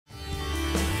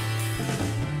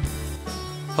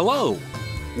Hello!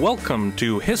 Welcome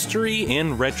to History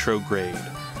in Retrograde.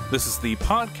 This is the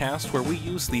podcast where we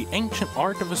use the ancient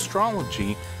art of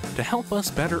astrology to help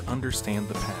us better understand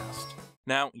the past.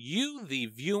 Now, you, the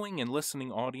viewing and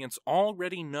listening audience,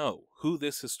 already know who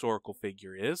this historical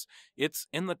figure is. It's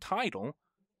in the title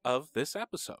of this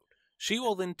episode. She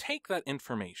will then take that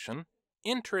information,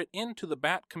 enter it into the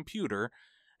BAT computer,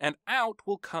 and out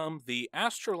will come the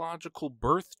astrological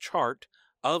birth chart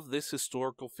of this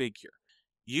historical figure.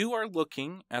 You are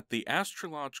looking at the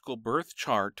astrological birth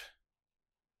chart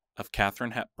of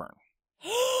Katharine Hepburn.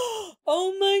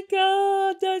 Oh my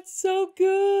god, that's so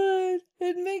good.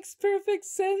 It makes perfect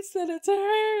sense that it's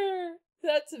her.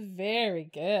 That's very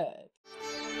good.